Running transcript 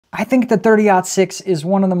I think the 30-06 is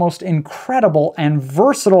one of the most incredible and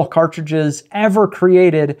versatile cartridges ever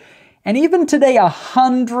created. And even today,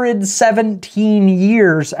 117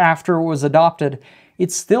 years after it was adopted,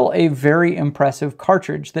 it's still a very impressive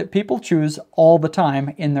cartridge that people choose all the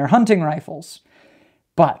time in their hunting rifles.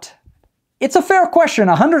 But it's a fair question,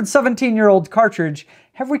 a 117-year-old cartridge,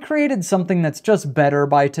 have we created something that's just better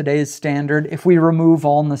by today's standard if we remove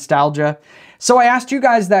all nostalgia? So I asked you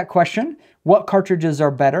guys that question, what cartridges are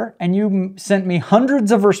better? And you sent me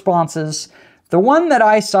hundreds of responses. The one that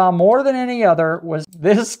I saw more than any other was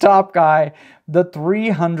this top guy, the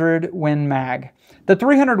 300 Win Mag. The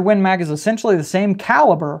 300 Win Mag is essentially the same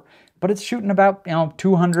caliber, but it's shooting about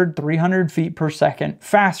 200, 300 feet per second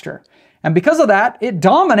faster. And because of that, it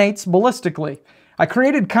dominates ballistically. I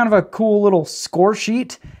created kind of a cool little score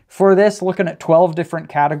sheet for this, looking at 12 different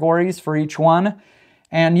categories for each one.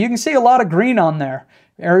 And you can see a lot of green on there,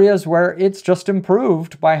 areas where it's just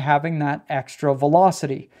improved by having that extra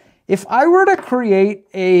velocity. If I were to create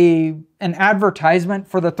an advertisement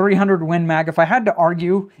for the 300 Win Mag, if I had to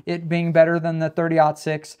argue it being better than the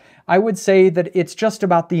 30-06, I would say that it's just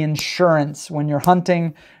about the insurance when you're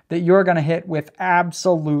hunting that you're going to hit with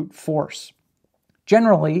absolute force.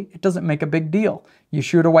 Generally, it doesn't make a big deal. You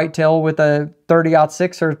shoot a whitetail with a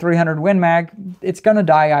 30-06 or 300 Win Mag, it's going to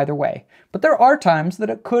die either way. But there are times that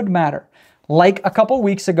it could matter. Like a couple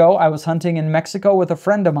weeks ago, I was hunting in Mexico with a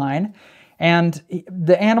friend of mine, and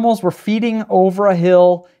the animals were feeding over a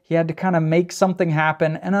hill. He had to kind of make something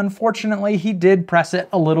happen, and unfortunately, he did press it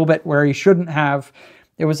a little bit where he shouldn't have.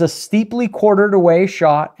 It was a steeply quartered away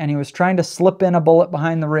shot, and he was trying to slip in a bullet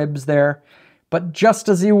behind the ribs there. But just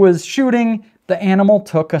as he was shooting, the animal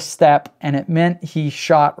took a step, and it meant he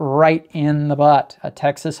shot right in the butt, a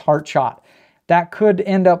Texas heart shot. That could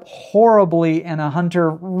end up horribly, and a hunter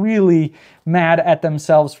really mad at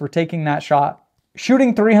themselves for taking that shot.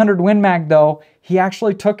 Shooting 300 Win Mag though, he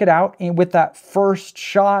actually took it out with that first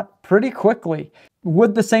shot pretty quickly.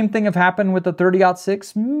 Would the same thing have happened with the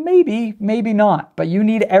 30-06? Maybe, maybe not, but you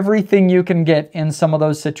need everything you can get in some of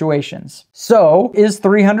those situations. So, is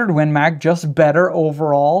 300 Win Mag just better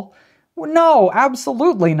overall? Well, no,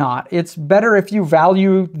 absolutely not. It's better if you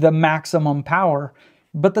value the maximum power,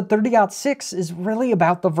 but the 30-06 is really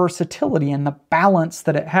about the versatility and the balance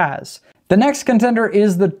that it has. The next contender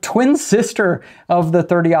is the twin sister of the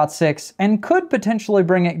 30-06 and could potentially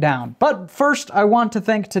bring it down. But first, I want to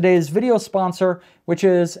thank today's video sponsor, which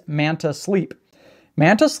is Manta Sleep.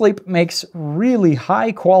 Manta Sleep makes really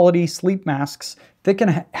high quality sleep masks that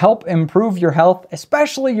can help improve your health,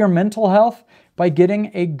 especially your mental health, by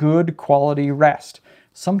getting a good quality rest.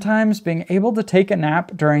 Sometimes being able to take a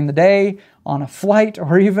nap during the day, on a flight,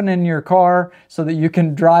 or even in your car so that you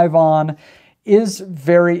can drive on is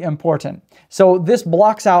very important. So this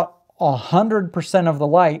blocks out 100% of the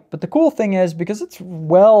light, but the cool thing is because it's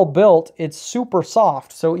well built, it's super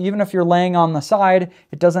soft. So even if you're laying on the side,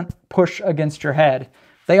 it doesn't push against your head.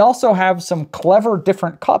 They also have some clever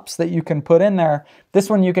different cups that you can put in there. This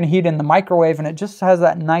one you can heat in the microwave, and it just has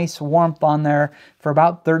that nice warmth on there for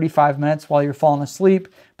about 35 minutes while you're falling asleep.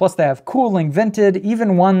 Plus they have cooling vented,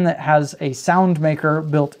 even one that has a sound maker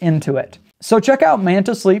built into it. So check out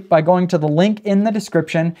Manta Sleep by going to the link in the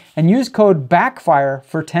description and use code BACKFIRE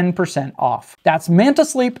for 10% off. That's Manta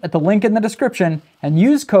Sleep at the link in the description and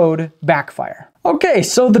use code BACKFIRE. Okay,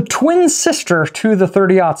 so the twin sister to the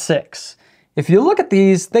 30-06. If you look at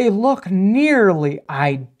these, they look nearly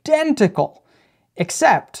identical,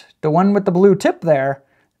 except the one with the blue tip there,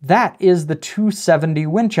 that is the 270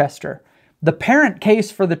 Winchester. The parent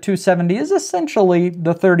case for the 270 is essentially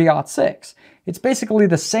the 30-06. It's basically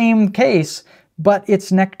the same case, but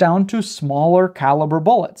it's necked down to smaller caliber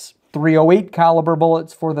bullets. 308 caliber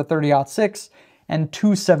bullets for the 30-06 and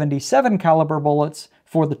 277 caliber bullets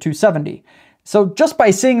for the 270. So just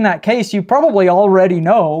by seeing that case, you probably already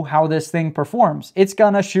know how this thing performs. It's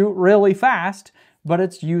gonna shoot really fast, but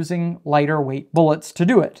it's using lighter weight bullets to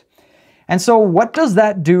do it. And so what does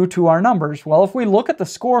that do to our numbers? Well, if we look at the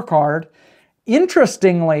scorecard,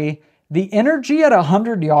 interestingly, the energy at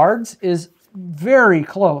 100 yards is very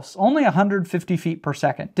close, only 150 feet per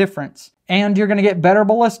second difference. And you're gonna get better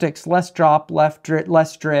ballistics, less drop,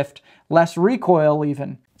 less drift, less recoil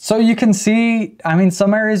even. So you can see, I mean,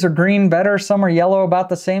 some areas are green better, some are yellow about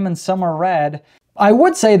the same, and some are red. I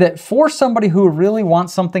would say that for somebody who really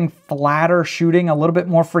wants something flatter shooting, a little bit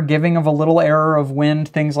more forgiving of a little error of wind,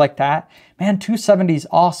 things like that, man, 270 is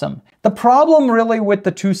awesome. The problem really with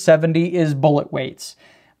the 270 is bullet weights.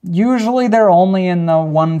 Usually they're only in the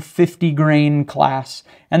 150 grain class,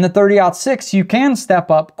 and the 30-06 you can step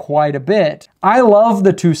up quite a bit. I love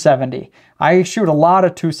the 270. I shoot a lot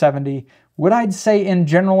of 270 Would I say in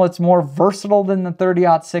general it's more versatile than the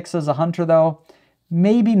 30-06 as a hunter though?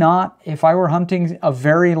 Maybe not. If I were hunting a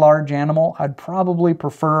very large animal, I'd probably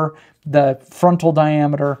prefer the frontal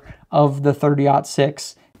diameter of the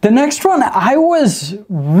 30-06. The next one, I was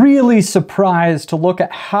really surprised to look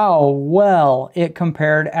at how well it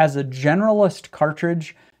compared as a generalist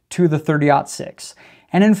cartridge to the 30-06.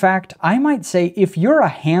 And in fact, I might say if you're a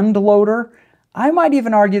hand loader, I might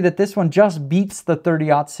even argue that this one just beats the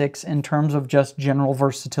 30-06 in terms of just general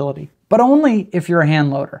versatility, but only if you're a hand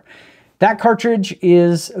loader. That cartridge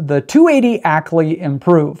is the 280 Ackley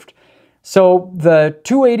improved. So the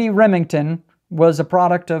 280 Remington was a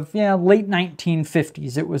product of late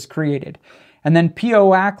 1950s it was created. And then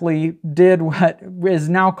P.O. Ackley did what is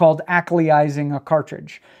now called Ackleyizing a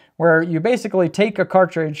cartridge, where you basically take a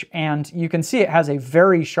cartridge and you can see it has a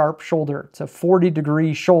very sharp shoulder. It's a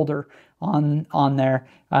 40-degree shoulder on there.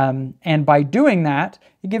 And by doing that,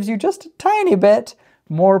 it gives you just a tiny bit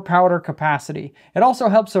more powder capacity. It also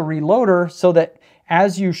helps a reloader so that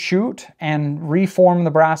as you shoot and reform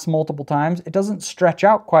the brass multiple times, it doesn't stretch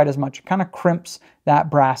out quite as much. It kind of crimps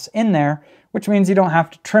that brass in there, which means you don't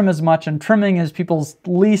have to trim as much, and trimming is people's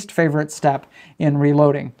least favorite step in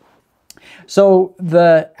reloading. So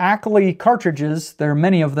the Ackley cartridges, there are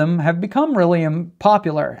many of them, have become really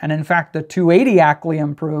popular. And in fact, the 280 Ackley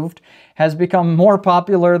improved has become more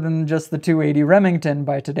popular than just the 280 Remington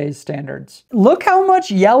by today's standards. Look how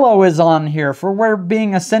much yellow is on here for where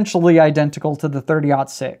being essentially identical to the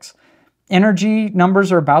 30-06. Energy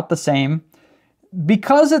numbers are about the same.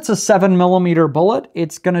 Because it's a 7mm bullet,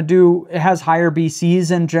 it has higher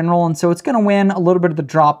BCs in general, and so it's going to win a little bit of the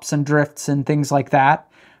drops and drifts and things like that.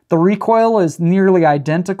 The recoil is nearly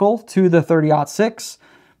identical to the 30-06.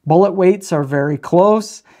 Bullet weights are very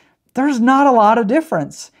close. There's not a lot of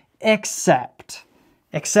difference, except,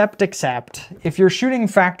 if you're shooting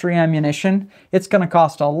factory ammunition, it's going to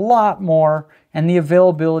cost a lot more, and the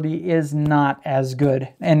availability is not as good.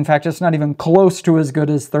 In fact, it's not even close to as good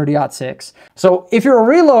as 30-06. So if you're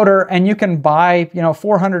a reloader and you can buy,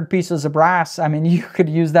 400 pieces of brass, I mean, you could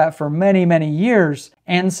use that for many, many years.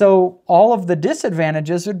 And so all of the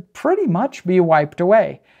disadvantages would pretty much be wiped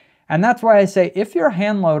away. And that's why I say if you're a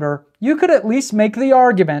hand loader, you could at least make the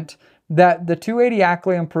argument that the 280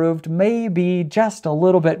 Ackley improved may be just a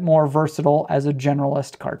little bit more versatile as a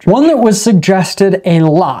generalist cartridge. One that was suggested a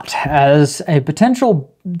lot as a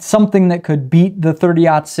potential something that could beat the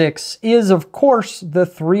 30-06 is, of course, the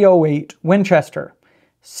 308 Winchester.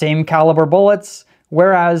 Same caliber bullets,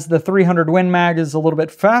 whereas the 300 Win Mag is a little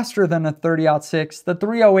bit faster than the 30-06, the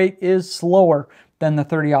 308 is slower than the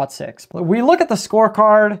 30-06. We look at the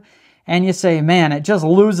scorecard and you say, man, it just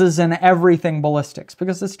loses in everything ballistics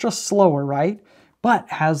because it's just slower, right? But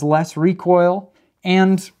has less recoil.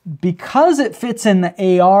 And because it fits in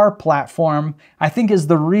the AR platform, I think is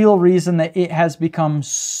the real reason that it has become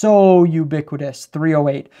so ubiquitous,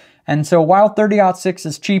 308. And so while 30-06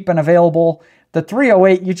 is cheap and available, the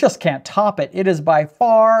 308, you just can't top it. It is by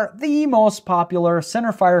far the most popular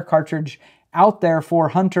centerfire cartridge out there for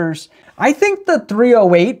hunters. I think the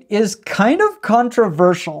 308 is kind of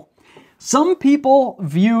controversial. Some people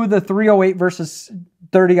view the 308 versus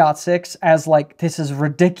 30-06 as like, this is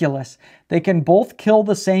ridiculous. They can both kill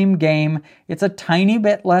the same game. It's a tiny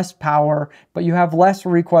bit less power, but you have less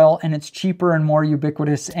recoil and it's cheaper and more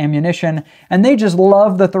ubiquitous ammunition. And they just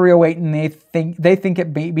love the 308 and they think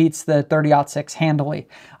it beats the 30-06 handily.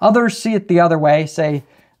 Others see it the other way, say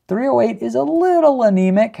 308 is a little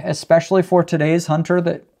anemic, especially for today's hunter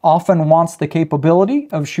that often wants the capability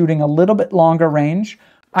of shooting a little bit longer range.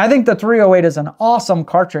 I think the 308 is an awesome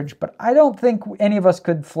cartridge, but I don't think any of us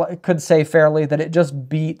could say fairly that it just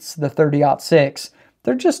beats the 30-06.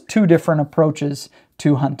 They're just two different approaches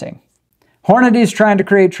to hunting. Hornady's trying to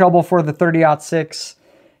create trouble for the 30-06.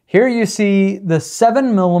 Here you see the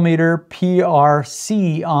 7mm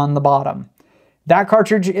PRC on the bottom. That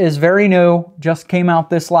cartridge is very new, just came out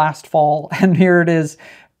this last fall, and here it is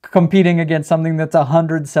competing against something that's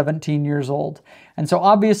 117 years old. And so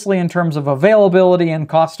obviously in terms of availability and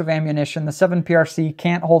cost of ammunition, the 7PRC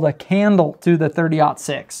can't hold a candle to the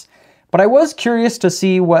 30-06. But I was curious to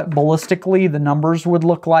see what ballistically the numbers would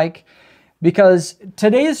look like, because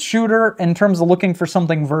today's shooter, in terms of looking for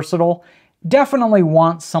something versatile, definitely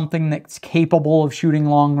wants something that's capable of shooting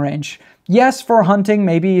long range. Yes, for hunting,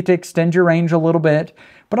 maybe to extend your range a little bit,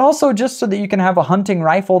 but also just so that you can have a hunting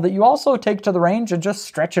rifle that you also take to the range and just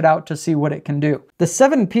stretch it out to see what it can do. The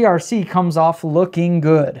 7PRC comes off looking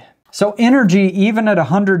good. So energy, even at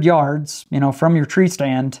 100 yards, from your tree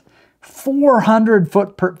stand, 400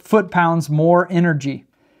 foot-pounds more energy.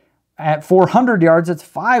 At 400 yards, it's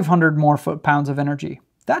 500 more foot-pounds of energy.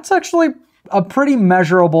 That's actually a pretty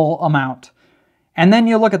measurable amount. And then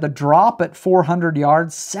you look at the drop at 400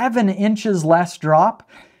 yards, 7 inches less drop.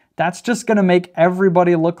 That's just going to make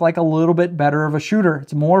everybody look like a little bit better of a shooter.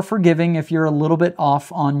 It's more forgiving if you're a little bit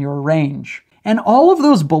off on your range. And all of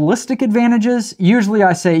those ballistic advantages, usually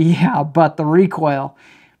I say, yeah, but the recoil.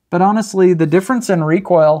 But honestly, the difference in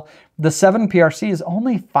recoil, the 7 PRC is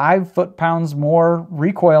only 5 foot-pounds more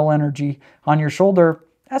recoil energy on your shoulder.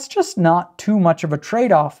 That's just not too much of a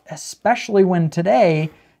trade-off, especially when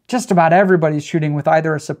today, just about everybody's shooting with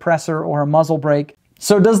either a suppressor or a muzzle brake.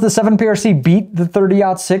 So does the 7 PRC beat the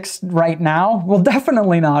 30-06 right now? Well,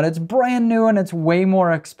 definitely not. It's brand new and it's way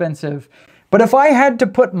more expensive. But if I had to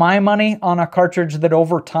put my money on a cartridge that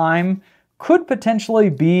over time could potentially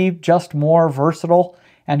be just more versatile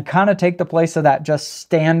and kind of take the place of that just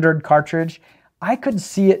standard cartridge, I could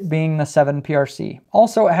see it being the 7 PRC.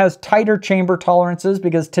 Also, it has tighter chamber tolerances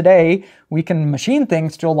because today we can machine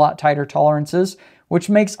things to a lot tighter tolerances, which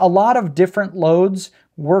makes a lot of different loads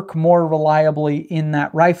work more reliably in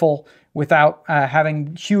that rifle without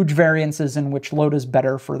having huge variances in which load is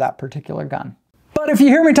better for that particular gun. But if you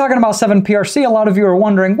hear me talking about 7 PRC, a lot of you are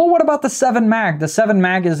wondering, well, what about the 7 mag? The 7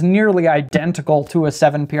 mag is nearly identical to a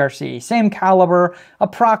 7 PRC. Same caliber,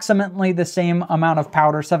 approximately the same amount of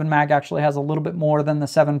powder. 7 mag actually has a little bit more than the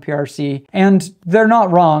 7 PRC. And they're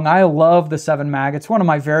not wrong. I love the 7 mag. It's one of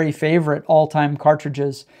my very favorite all-time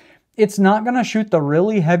cartridges. It's not going to shoot the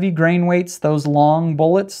really heavy grain weights, those long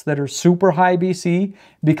bullets that are super high BC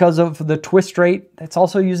because of the twist rate. It's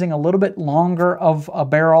also using a little bit longer of a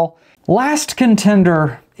barrel. Last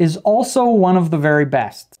contender is also one of the very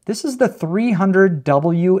best. This is the 300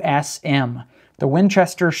 WSM, the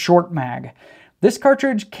Winchester Short Mag. This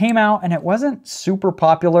cartridge came out and it wasn't super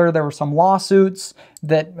popular. There were some lawsuits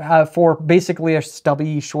that for basically a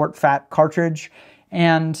stubby, short, fat cartridge,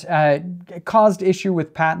 and it caused issue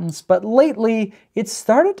with patents. But lately, it's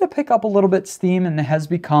started to pick up a little bit steam and has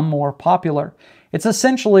become more popular. It's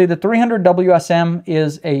essentially the 300 WSM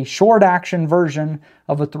is a short action version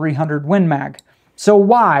of a 300 Win Mag. So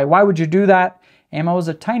why? Why would you do that? Ammo is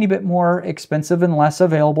a tiny bit more expensive and less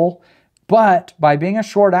available, but by being a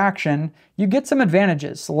short action, you get some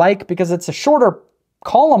advantages. Like, because it's a shorter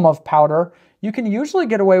column of powder, you can usually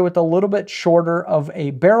get away with a little bit shorter of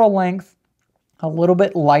a barrel length, a little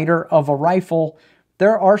bit lighter of a rifle.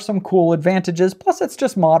 There are some cool advantages, plus it's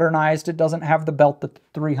just modernized. It doesn't have the belt that the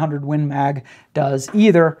 300 Win Mag does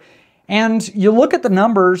either. And you look at the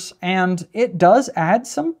numbers and it does add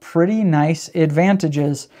some pretty nice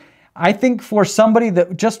advantages. I think for somebody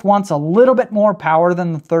that just wants a little bit more power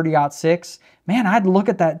than the 30-06, man, I'd look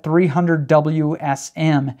at that 300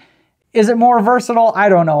 WSM. Is it more versatile? I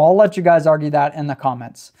don't know. I'll let you guys argue that in the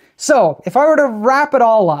comments. So if I were to wrap it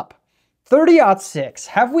all up, 30-06,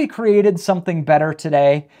 have we created something better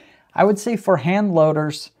today? I would say for hand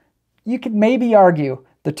loaders, you could maybe argue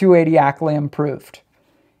the 280 Ackley improved.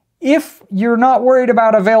 If you're not worried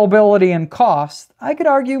about availability and cost, I could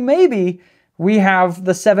argue maybe we have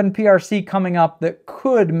the 7 PRC coming up that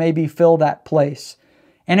could maybe fill that place.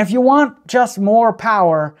 And if you want just more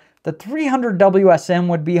power, the 300 WSM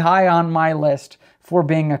would be high on my list for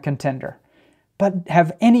being a contender. But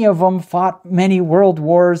have any of them fought many world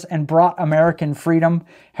wars and brought American freedom?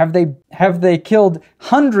 Have they killed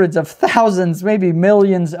hundreds of thousands, maybe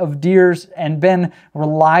millions of deers and been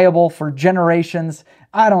reliable for generations?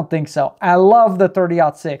 I don't think so. I love the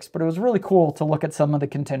 30-06, but it was really cool to look at some of the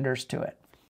contenders to it.